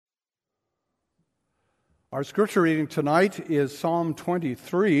Our scripture reading tonight is Psalm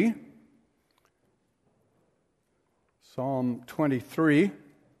 23. Psalm 23.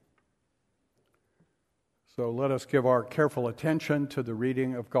 So let us give our careful attention to the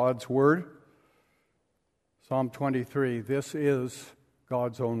reading of God's Word. Psalm 23, this is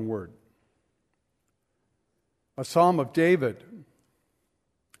God's own Word. A psalm of David.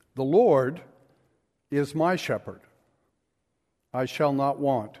 The Lord is my shepherd. I shall not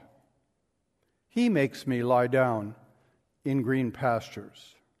want. He makes me lie down in green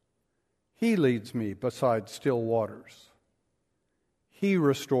pastures. He leads me beside still waters. He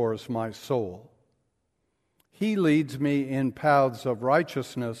restores my soul. He leads me in paths of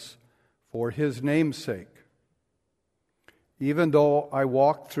righteousness for His name's sake. Even though I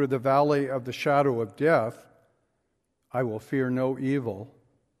walk through the valley of the shadow of death, I will fear no evil,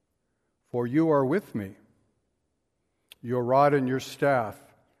 for You are with me. Your rod and Your staff,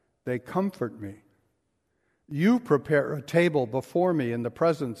 they comfort me. You prepare a table before me in the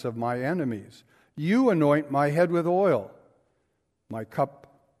presence of my enemies. You anoint my head with oil. My cup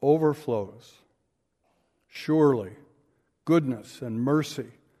overflows. Surely, goodness and mercy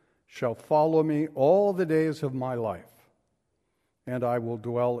shall follow me all the days of my life, and I will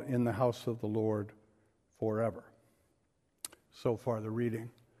dwell in the house of the Lord forever. So far, the reading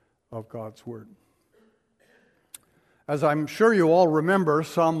of God's Word. As I'm sure you all remember,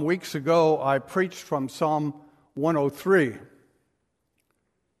 some weeks ago I preached from Psalm 103.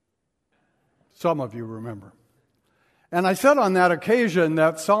 Some of you remember. And I said on that occasion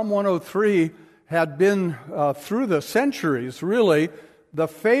that Psalm 103 had been, through the centuries, really the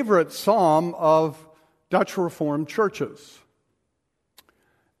favorite psalm of Dutch Reformed churches.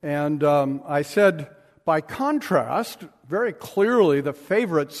 And I said, by contrast, very clearly the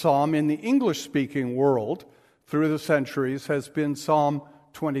favorite psalm in the English-speaking world through the centuries has been Psalm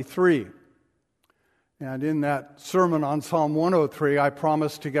 23. And in that sermon on Psalm 103, I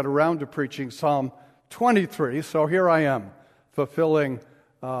promised to get around to preaching Psalm 23, so here I am, fulfilling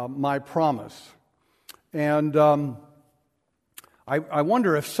my promise. And I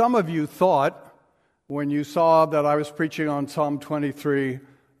wonder if some of you thought, when you saw that I was preaching on Psalm 23,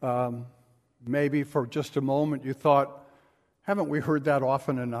 maybe for just a moment you thought, haven't we heard that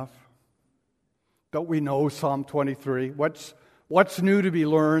often enough? Don't we know Psalm 23? What's new to be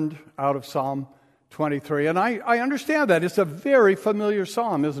learned out of Psalm 23? And I understand that. It's a very familiar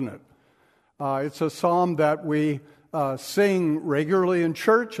psalm, isn't it? It's a psalm that we sing regularly in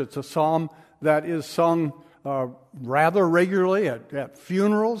church. It's a psalm that is sung rather regularly at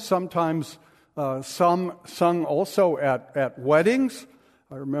funerals, sometimes some sung also at weddings.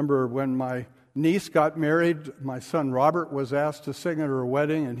 I remember when my niece got married, my son Robert was asked to sing at her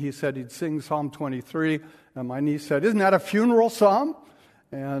wedding, and he said he'd sing Psalm 23. And my niece said, "Isn't that a funeral psalm?"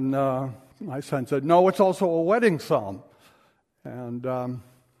 And my son said, "No, it's also a wedding psalm." And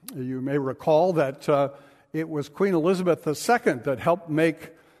you may recall that it was Queen Elizabeth II that helped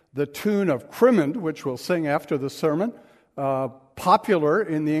make the tune of Crimond, which we'll sing after the sermon, popular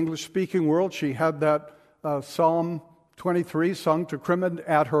in the English-speaking world. She had that Psalm 23 sung to Crimond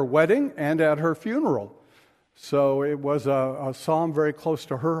at her wedding and at her funeral. So it was a psalm very close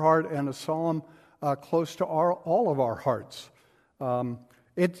to her heart and a psalm close to all of our hearts.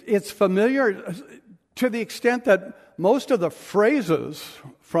 It's familiar to the extent that most of the phrases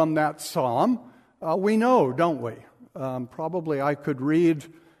from that psalm we know, don't we? Probably I could read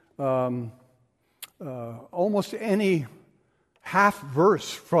almost any half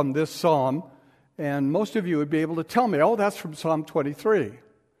verse from this psalm, and most of you would be able to tell me, oh, that's from Psalm 23.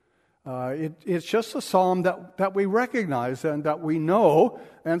 It's just a psalm that we recognize and that we know,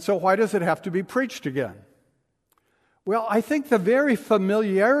 and so why does it have to be preached again? Well, I think the very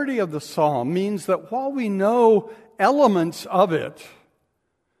familiarity of the psalm means that while we know elements of it,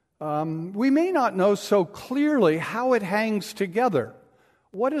 we may not know so clearly how it hangs together.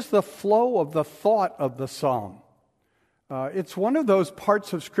 What is the flow of the thought of the psalm? It's one of those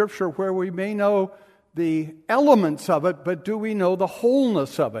parts of Scripture where we may know the elements of it, but do we know the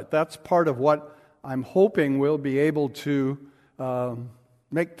wholeness of it? That's part of what I'm hoping we'll be able to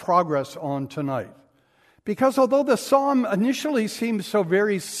make progress on tonight. Because although the psalm initially seems so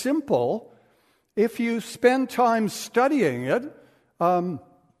very simple, if you spend time studying it,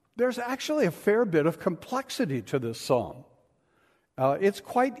 there's actually a fair bit of complexity to this psalm. It's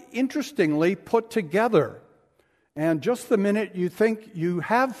quite interestingly put together. And just the minute you think you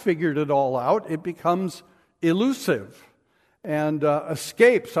have figured it all out, it becomes elusive and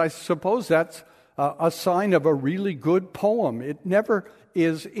escapes. I suppose that's a sign of a really good poem. It never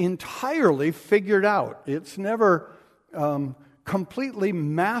is entirely figured out. It's never completely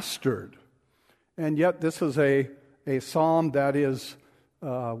mastered. And yet this is a psalm that is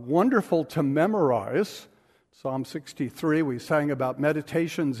wonderful to memorize. Psalm 63, we sang about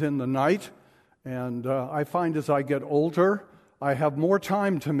meditations in the night. And I find as I get older, I have more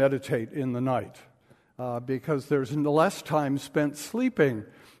time to meditate in the night because there's less time spent sleeping.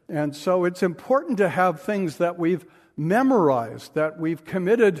 And so it's important to have things that we've memorized, that we've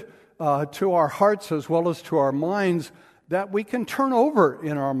committed to our hearts as well as to our minds, that we can turn over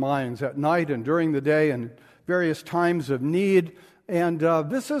in our minds at night and during the day and various times of need. And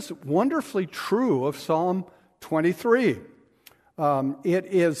this is wonderfully true of Psalm 23. It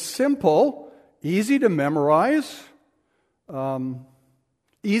is simple, easy to memorize,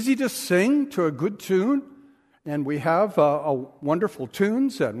 easy to sing to a good tune, and we have wonderful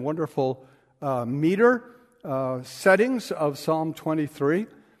tunes and wonderful meter settings of Psalm 23,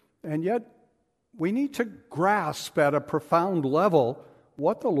 and yet we need to grasp at a profound level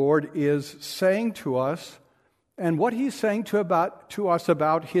what the Lord is saying to us and what He's saying to us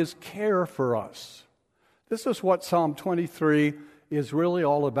about His care for us. This is what Psalm 23 is really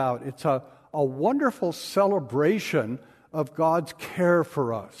all about. It's a wonderful celebration of God's care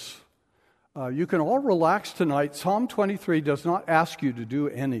for us. You can all relax tonight. Psalm 23 does not ask you to do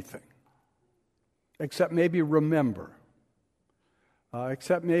anything, except maybe remember,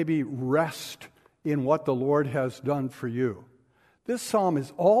 except maybe rest in what the Lord has done for you. This psalm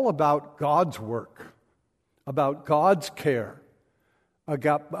is all about God's work, about God's care,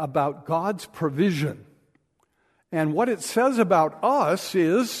 about God's provision. And what it says about us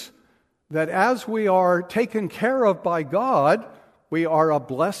is that as we are taken care of by God, we are a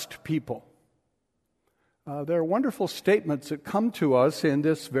blessed people. There are wonderful statements that come to us in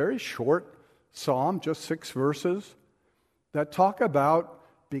this very short psalm, just 6 verses, that talk about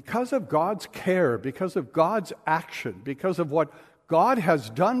because of God's care, because of God's action, because of what God has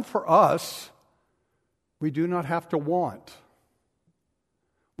done for us, we do not have to want.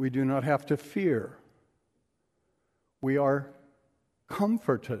 We do not have to fear. We are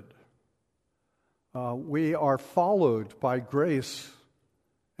comforted. We are followed by grace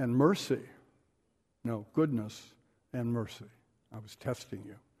and mercy. No, goodness and mercy. I was testing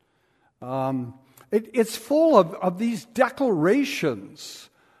you. It's full of these declarations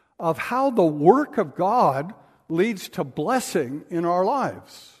of how the work of God leads to blessing in our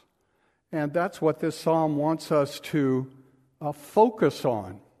lives. And that's what this psalm wants us to focus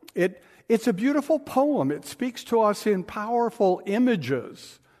on. It's a beautiful poem. It speaks to us in powerful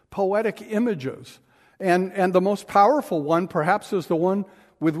images, poetic images. And the most powerful one, perhaps, is the one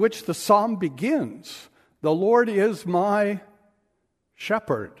with which the psalm begins. The Lord is my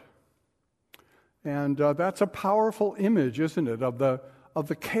shepherd. And that's a powerful image, isn't it, of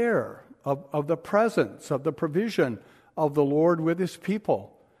the care, of the presence, of the provision of the Lord with His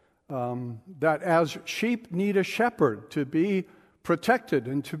people. That as sheep need a shepherd to be protected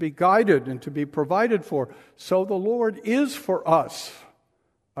and to be guided and to be provided for, so the Lord is for us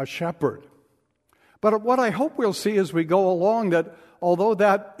a shepherd. But what I hope we'll see as we go along, that although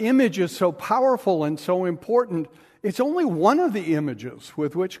that image is so powerful and so important, it's only one of the images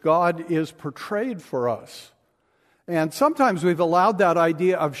with which God is portrayed for us. And sometimes we've allowed that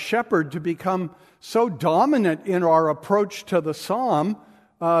idea of shepherd to become so dominant in our approach to the psalm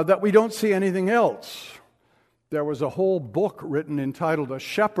that we don't see anything else. There was a whole book written entitled "A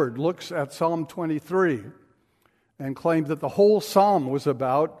Shepherd Looks at Psalm 23" and claimed that the whole psalm was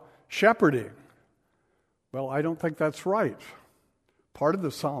about shepherding. Well, I don't think that's right. Part of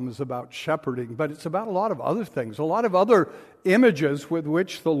the psalm is about shepherding, but it's about a lot of other things, a lot of other images with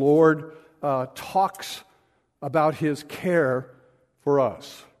which the Lord talks about His care for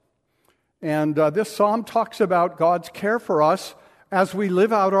us. And this psalm talks about God's care for us as we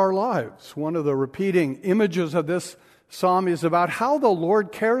live out our lives. One of the repeating images of this psalm is about how the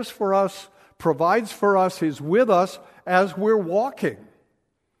Lord cares for us, provides for us, is with us as we're walking.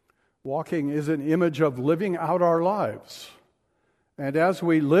 Walking is an image of living out our lives. And as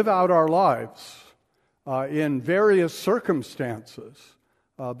we live out our lives in various circumstances,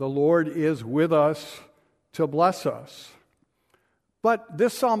 the Lord is with us to bless us. But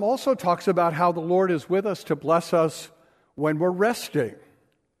this psalm also talks about how the Lord is with us to bless us when we're resting.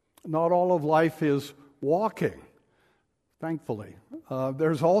 Not all of life is walking, thankfully.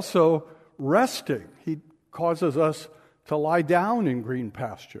 There's also resting. He causes us to lie down in green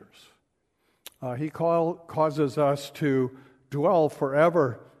pastures. He causes us to dwell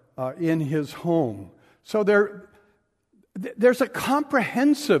forever in His home. So there's a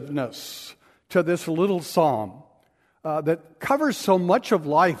comprehensiveness to this little psalm that covers so much of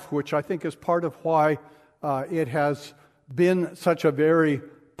life, which I think is part of why it has been such a very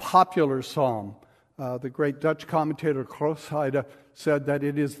popular psalm. The great Dutch commentator Croosheide said that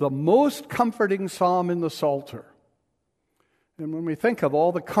it is the most comforting psalm in the Psalter. And when we think of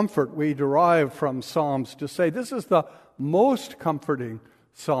all the comfort we derive from Psalms, to say this is the most comforting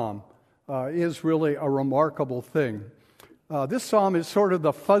psalm is really a remarkable thing. This psalm is sort of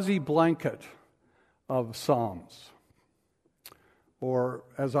the fuzzy blanket of Psalms. Or,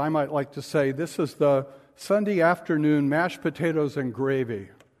 as I might like to say, this is the Sunday afternoon mashed potatoes and gravy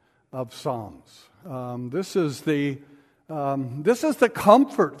of Psalms. This is the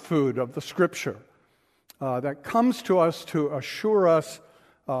comfort food of the Scripture that comes to us to assure us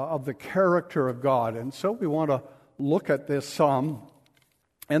of the character of God. And so we want to look at this psalm.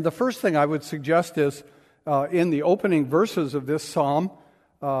 And the first thing I would suggest is in the opening verses of this psalm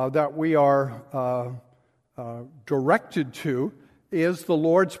that we are directed to is the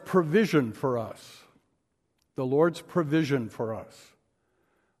Lord's provision for us. The Lord's provision for us.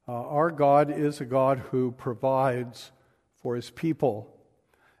 Our God is a God who provides for His people.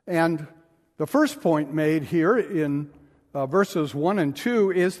 And the first point made here in verses 1 and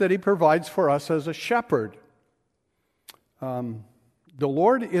 2 is that He provides for us as a shepherd. The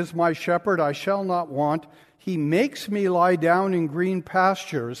Lord is my shepherd, I shall not want. He makes me lie down in green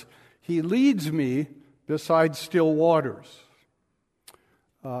pastures. He leads me beside still waters.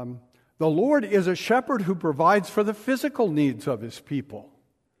 The Lord is a shepherd who provides for the physical needs of His people.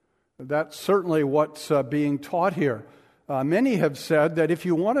 That's certainly what's being taught here. Many have said that if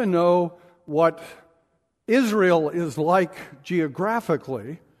you want to know what Israel is like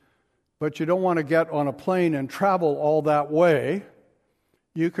geographically, but you don't want to get on a plane and travel all that way,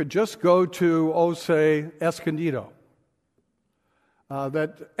 you could just go to, say, Escondido.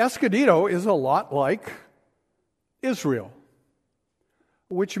 That Escondido is a lot like Israel,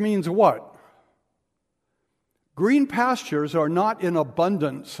 which means what? Green pastures are not in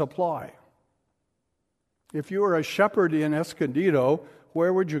abundant supply. If you were a shepherd in Escondido,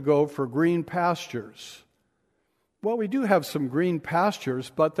 where would you go for green pastures? Well, we do have some green pastures,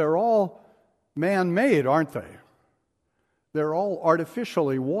 but they're all man-made, aren't they? They're all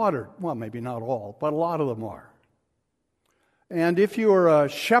artificially watered. Well, maybe not all, but a lot of them are. And if you were a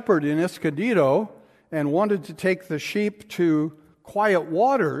shepherd in Escondido and wanted to take the sheep to quiet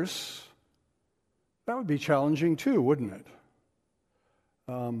waters, that would be challenging too, wouldn't it?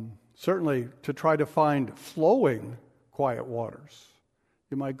 Certainly to try to find flowing quiet waters.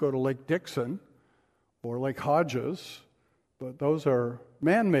 You might go to Lake Dixon or Lake Hodges, but those are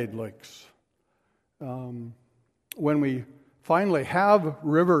man-made lakes. When we finally have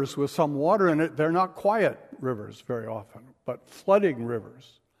rivers with some water in it, they're not quiet rivers very often, but flooding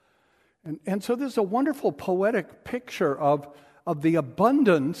rivers. And so there's a wonderful poetic picture of the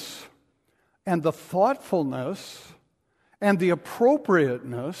abundance and the thoughtfulness and the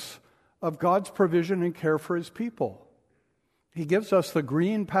appropriateness of God's provision and care for His people. He gives us the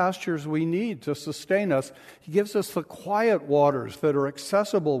green pastures we need to sustain us. He gives us the quiet waters that are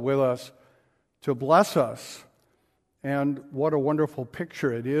accessible with us to bless us. And what a wonderful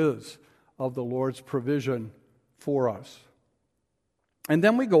picture it is of the Lord's provision for us. And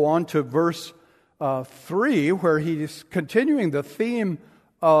then we go on to verse 3, where he's continuing the theme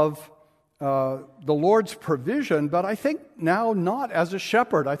of the Lord's provision, but I think now not as a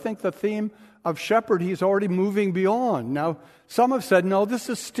shepherd. I think the theme of shepherd he's already moving beyond. Now, some have said, no, this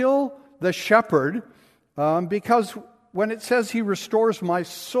is still the shepherd, because when it says He restores my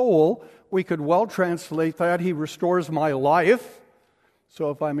soul, we could well translate that He restores my life. So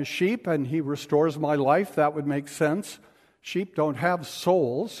if I'm a sheep and He restores my life, that would make sense. Sheep don't have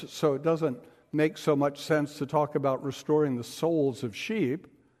souls, so it doesn't make so much sense to talk about restoring the souls of sheep.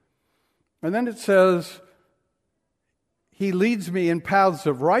 And then it says, He leads me in paths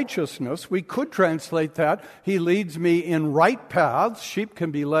of righteousness. We could translate that, He leads me in right paths. Sheep can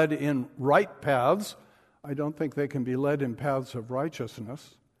be led in right paths. I don't think they can be led in paths of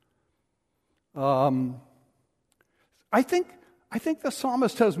righteousness. I think the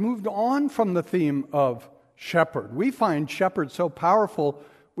psalmist has moved on from the theme of shepherd. We find shepherd so powerful,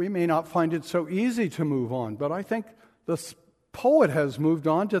 we may not find it so easy to move on. But I think the poet has moved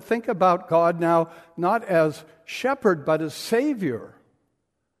on to think about God now not as shepherd, but as Savior.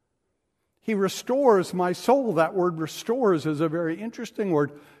 He restores my soul. That word restores is a very interesting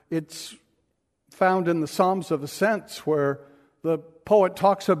word. It's found in the Psalms of Ascents, where the poet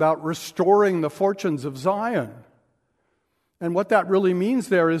talks about restoring the fortunes of Zion. And what that really means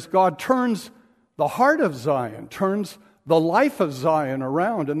there is God turns the heart of Zion, turns the life of Zion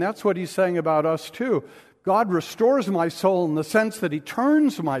around. And that's what he's saying about us too. God restores my soul in the sense that He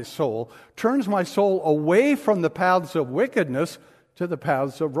turns my soul away from the paths of wickedness to the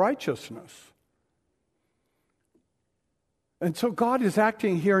paths of righteousness. And so God is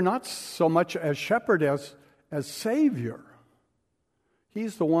acting here not so much as shepherd as Savior.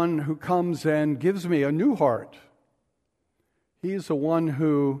 He's the one who comes and gives me a new heart. He's the one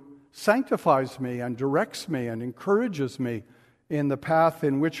who sanctifies me and directs me and encourages me in the path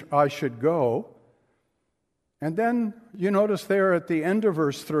in which I should go. And then you notice there at the end of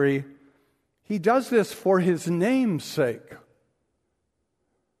verse 3, he does this for his name's sake.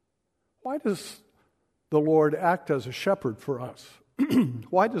 Why does the Lord act as a shepherd for us?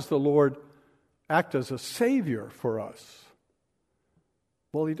 Why does the Lord act as a Savior for us?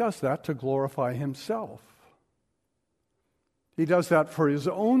 Well, he does that to glorify himself. He does that for his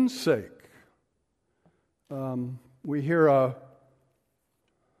own sake. We hear a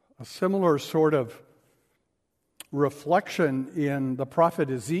similar sort of reflection in the prophet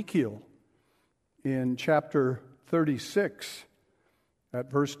Ezekiel in chapter 36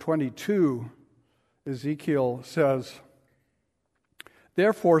 at verse 22. Ezekiel says,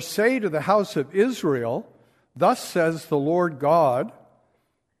 "Therefore say to the house of Israel, thus says the Lord God,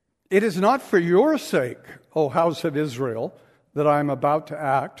 it is not for your sake, O house of Israel, that I am about to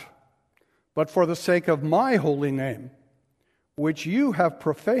act, but for the sake of my holy name, which you have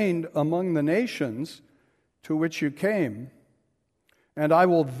profaned among the nations to which you came. And I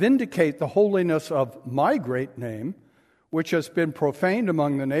will vindicate the holiness of my great name, which has been profaned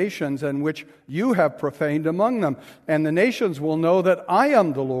among the nations, and which you have profaned among them. And the nations will know that I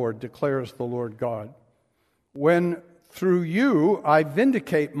am the Lord, declares the Lord God, when through you I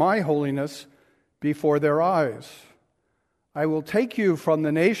vindicate my holiness before their eyes. I will take you from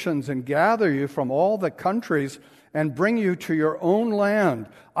the nations and gather you from all the countries and bring you to your own land.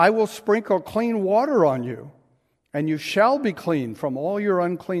 I will sprinkle clean water on you, and you shall be clean from all your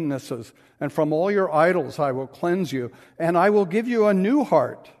uncleannesses, and from all your idols I will cleanse you. And I will give you a new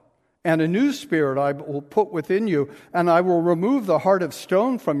heart, and a new spirit I will put within you, and I will remove the heart of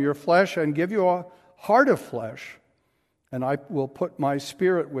stone from your flesh and give you a heart of flesh. And I will put my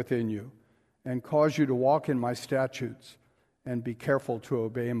spirit within you and cause you to walk in my statutes and be careful to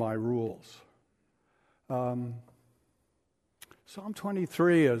obey my rules." Psalm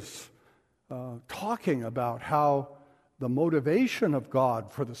 23 is talking about how the motivation of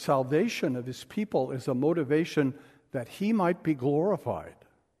God for the salvation of his people is a motivation that he might be glorified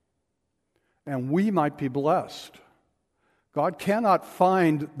and we might be blessed. God cannot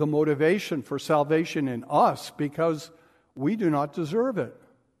find the motivation for salvation in us because we do not deserve it.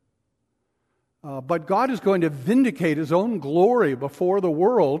 But God is going to vindicate his own glory before the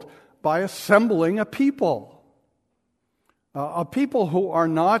world by assembling a people who are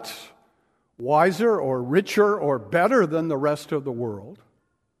not wiser or richer or better than the rest of the world,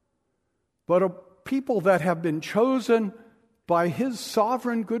 but a people that have been chosen by his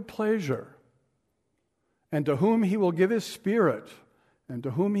sovereign good pleasure, and to whom he will give his Spirit, and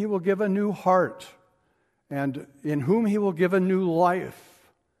to whom he will give a new heart, and in whom he will give a new life.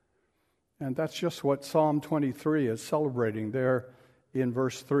 And that's just what Psalm 23 is celebrating there in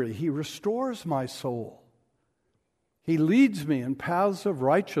verse 3. He restores my soul. He leads me in paths of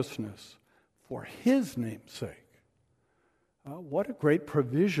righteousness for his name's sake. What a great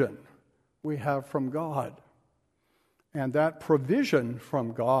provision we have from God. And that provision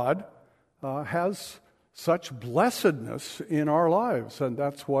from God has such blessedness in our lives. And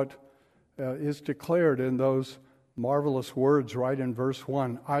that's what is declared in those marvelous words right in verse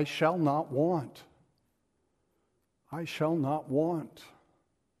 1. I shall not want. I shall not want.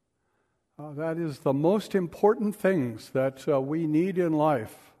 That is the most important things that we need in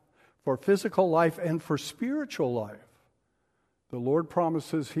life, for physical life and for spiritual life. The Lord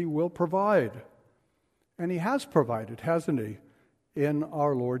promises he will provide. And he has provided, hasn't he, in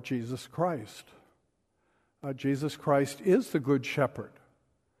our Lord Jesus Christ. Jesus Christ is the Good Shepherd.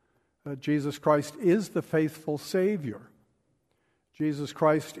 Jesus Christ is the faithful Savior. Jesus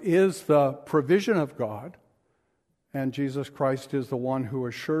Christ is the provision of God. And Jesus Christ is the one who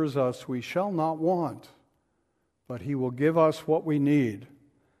assures us we shall not want, but he will give us what we need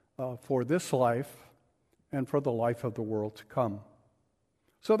for this life and for the life of the world to come.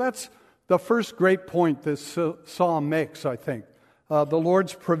 So that's the first great point this psalm makes, I think, the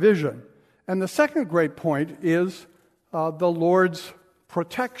Lord's provision. And the second great point is the Lord's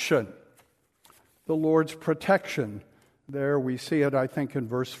protection. The Lord's protection. There we see it, I think, in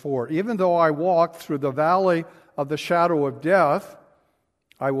verse 4. Even though I walk through the valley of the shadow of death,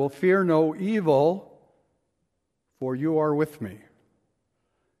 I will fear no evil, for you are with me.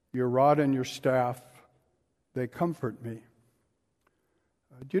 Your rod and your staff, they comfort me.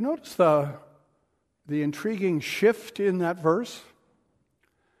 Do you notice the intriguing shift in that verse?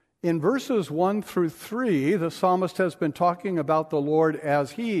 In verses 1 through 3, the psalmist has been talking about the Lord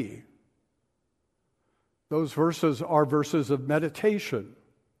as He. Those verses are verses of meditation.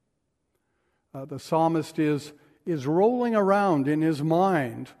 The psalmist is rolling around in his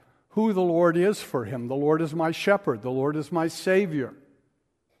mind who the Lord is for him. The Lord is my shepherd. The Lord is my Savior.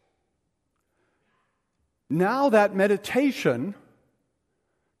 Now that meditation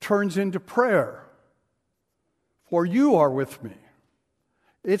turns into prayer. For you are with me.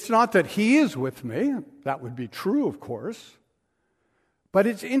 It's not that He is with me. That would be true, of course. But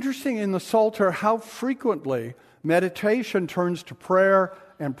it's interesting in the Psalter how frequently meditation turns to prayer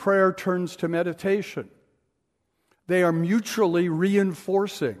and prayer turns to meditation. They are mutually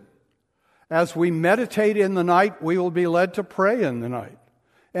reinforcing. As we meditate in the night, we will be led to pray in the night.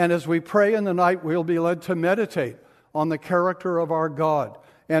 And as we pray in the night, we'll be led to meditate on the character of our God.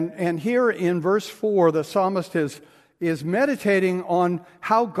 And here in verse 4, the psalmist is meditating on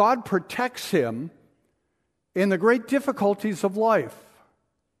how God protects him in the great difficulties of life.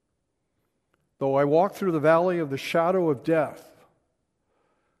 Though I walk through the valley of the shadow of death.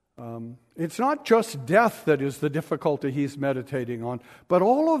 It's not just death that is the difficulty he's meditating on, but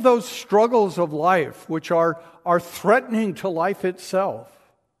all of those struggles of life which are threatening to life itself,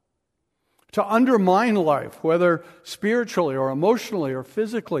 to undermine life, whether spiritually or emotionally or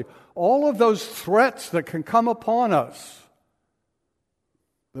physically, all of those threats that can come upon us.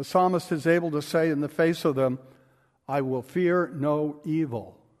 The psalmist is able to say in the face of them, I will fear no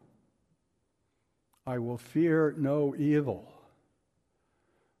evil. I will fear no evil.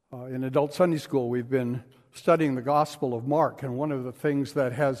 In adult Sunday school, we've been studying the Gospel of Mark, and one of the things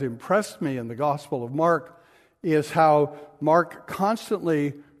that has impressed me in the Gospel of Mark is how Mark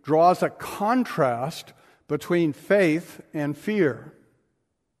constantly draws a contrast between faith and fear.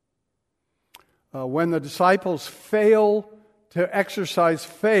 When the disciples fail to exercise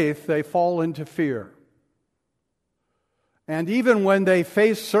faith, they fall into fear. And even when they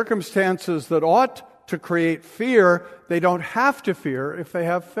face circumstances that ought to create fear, they don't have to fear if they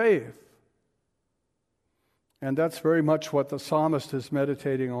have faith. And that's very much what the psalmist is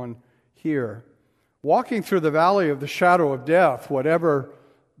meditating on here. Walking through the valley of the shadow of death, whatever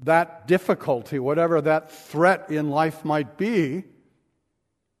that difficulty, whatever that threat in life might be,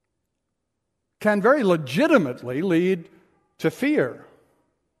 can very legitimately lead to fear.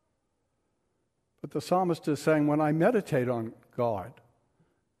 But the psalmist is saying, when I meditate on God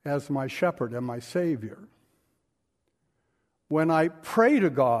as my shepherd and my Savior, when I pray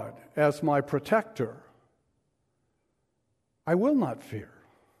to God as my protector, I will not fear.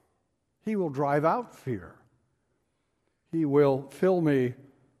 He will drive out fear. He will fill me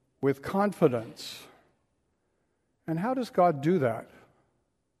with confidence. And how does God do that?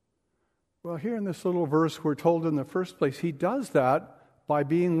 Well, here in this little verse, we're told in the first place, He does that by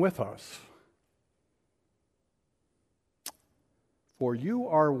being with us. For you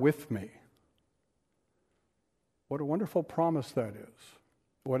are with me. What a wonderful promise that is.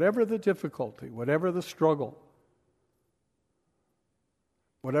 Whatever the difficulty, whatever the struggle,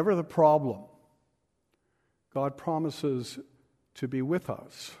 whatever the problem, God promises to be with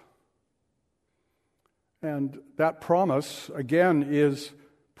us. And that promise, again, is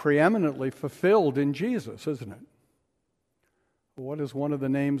preeminently fulfilled in Jesus, isn't it? What is one of the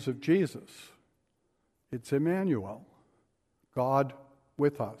names of Jesus? It's Emmanuel, God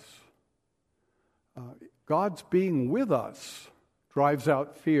with us. God's being with us drives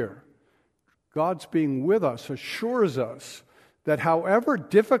out fear. God's being with us assures us that however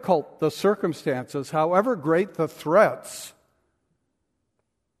difficult the circumstances, however great the threats,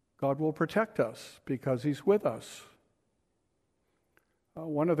 God will protect us because He's with us.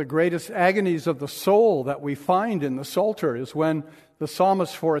 One of the greatest agonies of the soul that we find in the Psalter is when the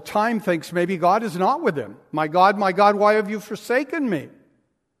psalmist for a time thinks maybe God is not with him. My God, why have you forsaken me?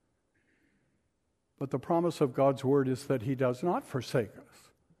 But the promise of God's word is that He does not forsake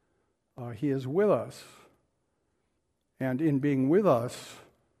us. He is with us. And in being with us,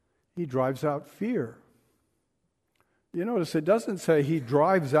 He drives out fear. You notice it doesn't say He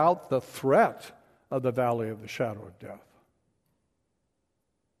drives out the threat of the valley of the shadow of death.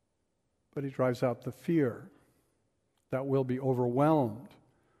 But He drives out the fear that will be overwhelmed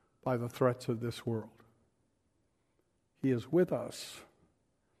by the threats of this world. He is with us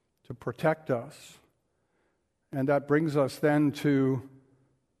to protect us. And that brings us then to,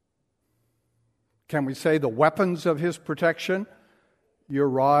 can we say, the weapons of His protection? Your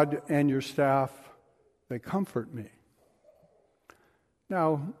rod and your staff, they comfort me.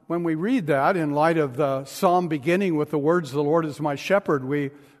 Now, when we read that, in light of the psalm beginning with the words, the Lord is my shepherd,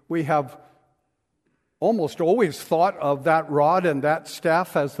 we have almost always thought of that rod and that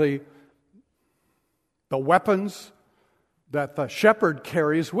staff as the weapons that the shepherd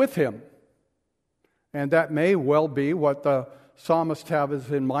carries with him. And that may well be what the psalmist has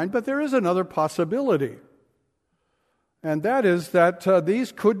in mind, but there is another possibility. And that is that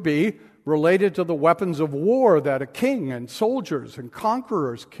these could be related to the weapons of war that a king and soldiers and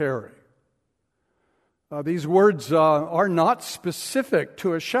conquerors carry. These words are not specific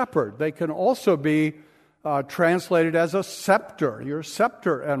to a shepherd. They can also be translated as a scepter. Your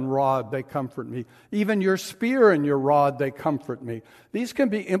scepter and rod, they comfort me. Even your spear and your rod, they comfort me. These can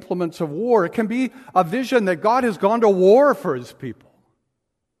be implements of war. It can be a vision that God has gone to war for his people,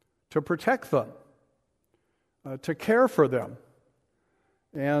 to protect them, to care for them.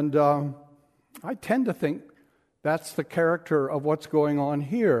 And I tend to think that's the character of what's going on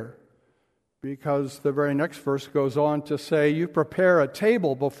here, because the very next verse goes on to say, you prepare a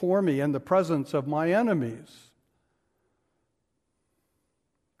table before me in the presence of my enemies.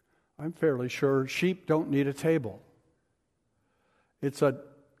 I'm fairly sure sheep don't need a table. It's a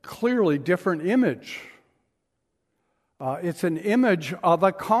clearly different image. It's an image of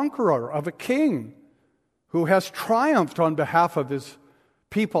a conqueror, of a king who has triumphed on behalf of his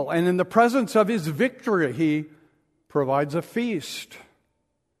people. And in the presence of his victory, he provides a feast.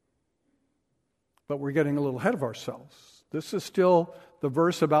 But we're getting a little ahead of ourselves. This is still the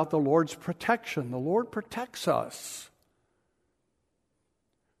verse about the Lord's protection. The Lord protects us.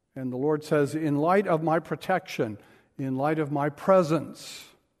 And the Lord says, in light of my protection, in light of my presence,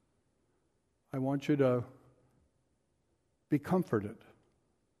 I want you to be comforted.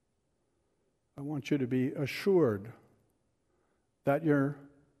 I want you to be assured that you're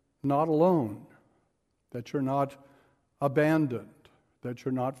not alone, that you're not abandoned, that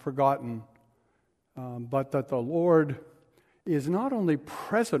you're not forgotten, but that the Lord is not only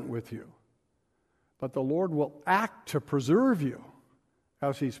present with you, but the Lord will act to preserve you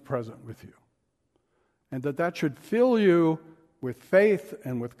as he's present with you. And that should fill you with faith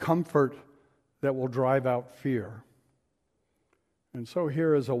and with comfort that will drive out fear. And so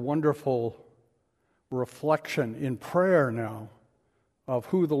here is a wonderful reflection in prayer now of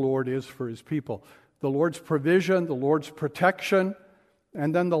who the Lord is for his people. The Lord's provision, the Lord's protection,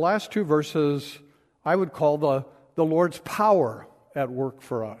 and then the last two verses I would call the Lord's power at work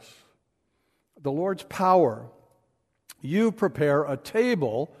for us. The Lord's power. You prepare a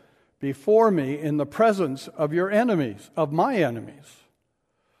table before me in the presence of your enemies, of my enemies.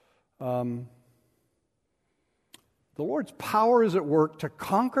 The Lord's power is at work to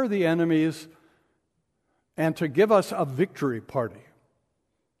conquer the enemies and to give us a victory party.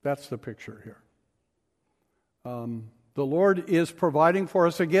 That's the picture here. The Lord is providing for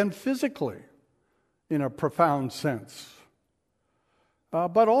us again physically in a profound sense.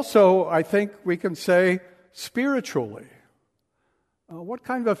 But also, I think we can say spiritually. What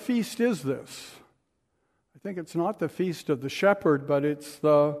kind of a feast is this? I think it's not the feast of the shepherd, but it's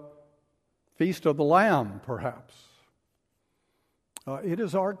the feast of the Lamb, perhaps. It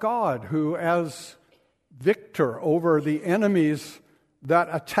is our God who, as victor over the enemies that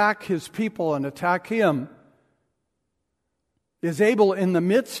attack his people and attack him, is able in the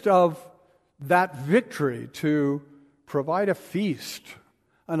midst of that victory to provide a feast,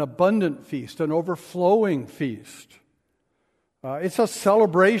 an abundant feast, an overflowing feast. It's a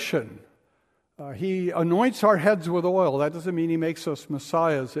celebration. He anoints our heads with oil. That doesn't mean he makes us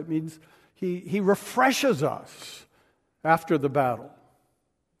messiahs. It means he refreshes us after the battle.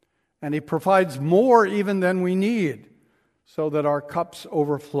 And he provides more even than we need so that our cups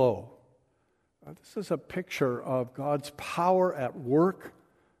overflow. This is a picture of God's power at work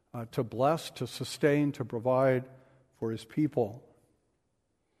to bless, to sustain, to provide for his people.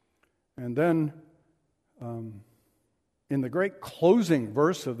 And then in the great closing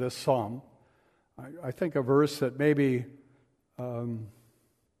verse of this psalm, I think a verse that maybe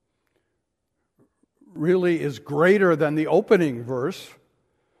really is greater than the opening verse.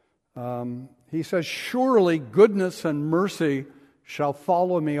 He says, surely goodness and mercy shall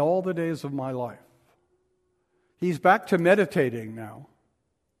follow me all the days of my life. He's back to meditating now.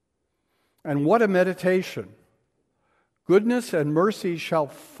 And what a meditation. Goodness and mercy shall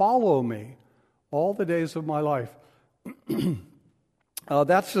follow me all the days of my life.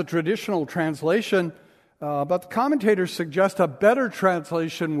 That's the traditional translation, but the commentators suggest a better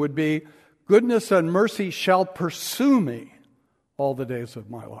translation would be, goodness and mercy shall pursue me all the days of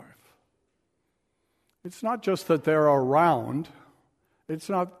my life. It's not just that they're around. It's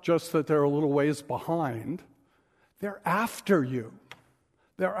not just that they're a little ways behind. They're after you.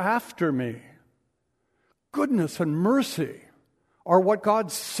 They're after me. Goodness and mercy are what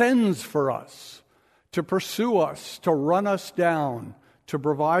God sends for us to pursue us, to run us down, to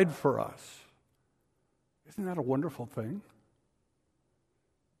provide for us. Isn't that a wonderful thing?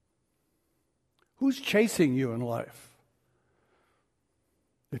 Who's chasing you in life?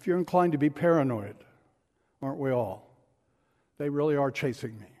 If you're inclined to be paranoid, aren't we all? They really are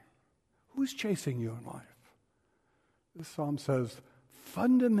chasing me. Who's chasing you in life? This psalm says,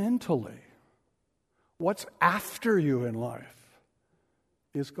 fundamentally, what's after you in life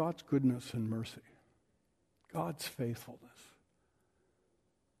is God's goodness and mercy, God's faithfulness.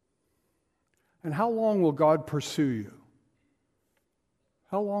 And how long will God pursue you?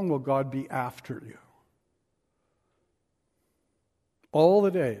 How long will God be after you? All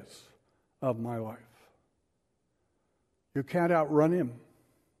the days of my life. You can't outrun him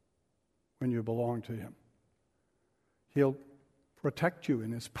when you belong to him. He'll protect you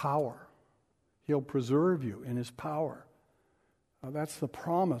in his power. He'll preserve you in his power. That's the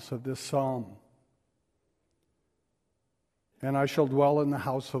promise of this psalm. And I shall dwell in the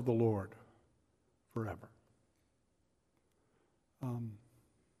house of the Lord forever.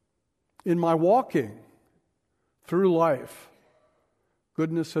 In my walking through life,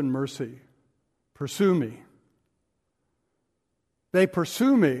 goodness and mercy pursue me. They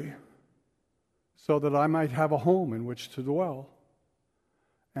pursue me so that I might have a home in which to dwell.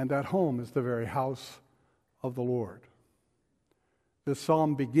 And that home is the very house of the Lord. This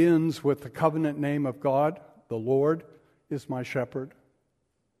psalm begins with the covenant name of God. The Lord is my shepherd.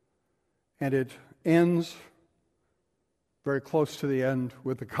 And it ends very close to the end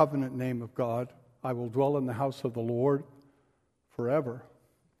with the covenant name of God. I will dwell in the house of the Lord forever.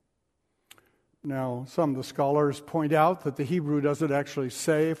 Now, some of the scholars point out that the Hebrew doesn't actually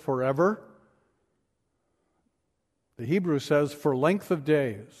say forever. The Hebrew says for length of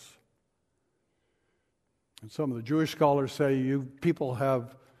days. And some of the Jewish scholars say you people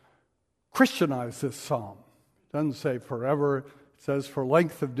have Christianized this psalm. It doesn't say forever, it says for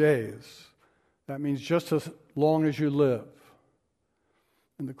length of days. That means just as long as you live.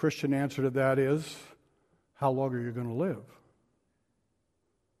 And the Christian answer to that is, how long are you going to live?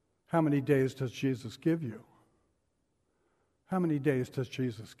 How many days does Jesus give you? How many days does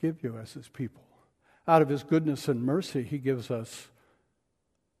Jesus give you as his people? Out of his goodness and mercy, he gives us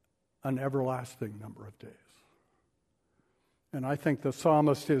an everlasting number of days. And I think the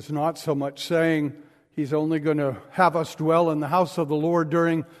psalmist is not so much saying he's only going to have us dwell in the house of the Lord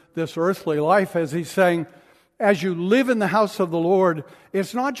during this earthly life, as he's saying, as you live in the house of the Lord,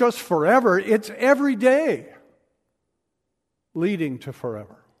 it's not just forever, it's every day leading to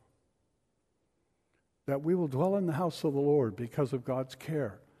forever. That we will dwell in the house of the Lord because of God's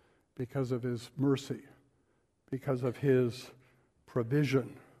care, because of his mercy, because of his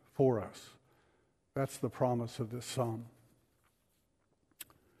provision for us. That's the promise of this psalm.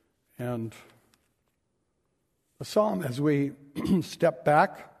 And the psalm, as we step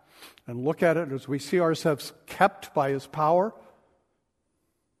back and look at it, as we see ourselves kept by his power,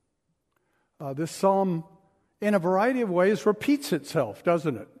 this psalm, in a variety of ways, repeats itself,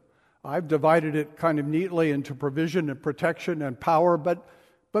 doesn't it? I've divided it kind of neatly into provision and protection and power,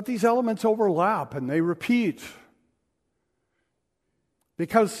 but these elements overlap and they repeat.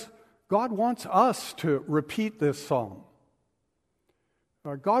 Because God wants us to repeat this psalm.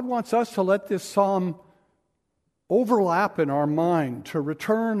 God wants us to let this psalm overlap in our mind, to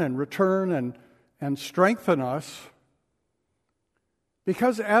return and strengthen us.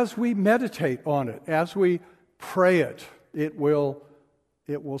 Because as we meditate on it, as we pray it, it will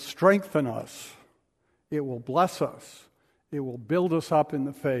strengthen us. It will bless us. It will build us up in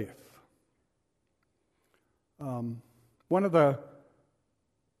the faith. One of the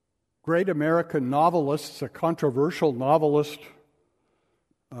great American novelists, a controversial novelist,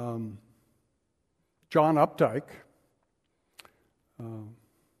 John Updike. I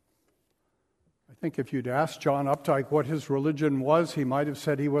think if you'd asked John Updike what his religion was, he might have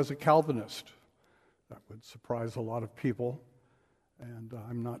said he was a Calvinist. That would surprise a lot of people. And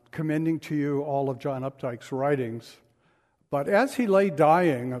I'm not commending to you all of John Updike's writings. But as he lay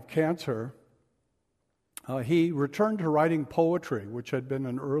dying of cancer, he returned to writing poetry, which had been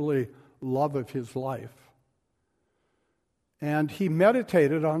an early love of his life. And he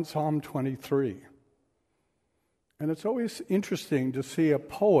meditated on Psalm 23. And it's always interesting to see a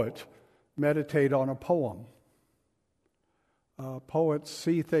poet meditate on a poem. Poets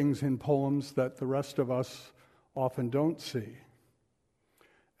see things in poems that the rest of us often don't see.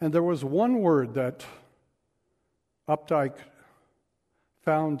 And there was one word that Updike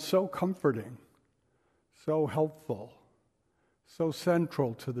found so comforting, so helpful, so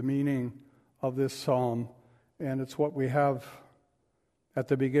central to the meaning of this psalm, and it's what we have at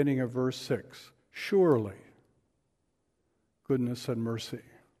the beginning of verse 6. surely goodness and mercy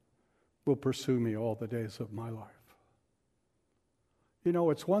will pursue me all the days of my life. You know,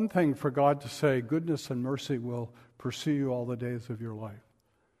 it's one thing for God to say, goodness and mercy will pursue you all the days of your life.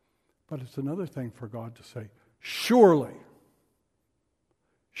 But it's another thing for God to say, surely,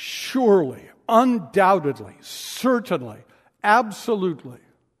 undoubtedly, certainly, absolutely,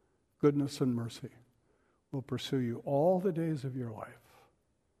 goodness and mercy will pursue you all the days of your life.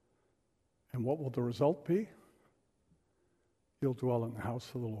 And what will the result be? You'll dwell in the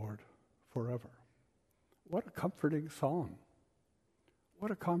house of the Lord forever. What a comforting psalm.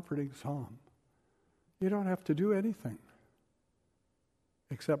 What a comforting psalm. You don't have to do anything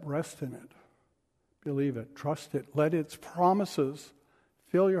except rest in it. Believe it, trust it, let its promises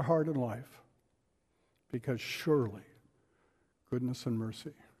fill your heart and life, because surely goodness and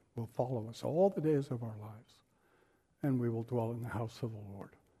mercy will follow us all the days of our lives, and we will dwell in the house of the Lord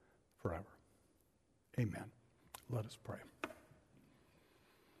forever. Amen. Let us pray.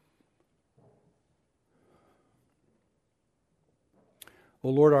 O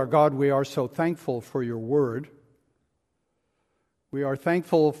Lord our God, we are so thankful for your word. We are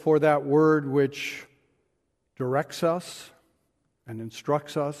thankful for that word which directs us and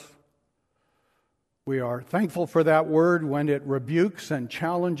instructs us. We are thankful for that word when it rebukes and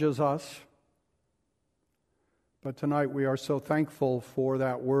challenges us. But tonight we are so thankful for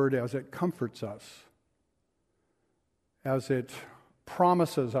that word as it comforts us, as it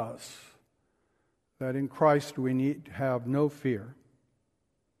promises us that in Christ we need have no fear,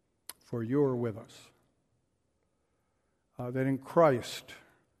 for you are with us. That in Christ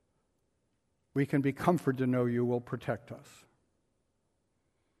we can be comforted to know you will protect us.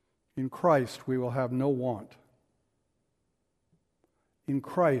 In Christ we will have no want. In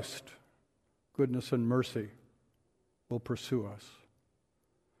Christ, goodness and mercy will pursue us.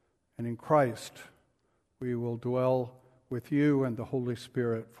 And in Christ we will dwell with you and the Holy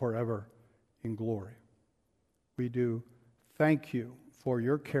Spirit forever in glory. We do thank you for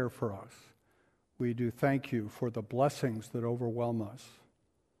your care for us. We do thank you for the blessings that overwhelm us.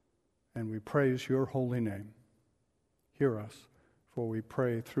 And we praise your holy name. Hear us, for we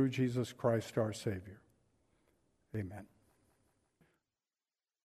pray through Jesus Christ our Savior. Amen.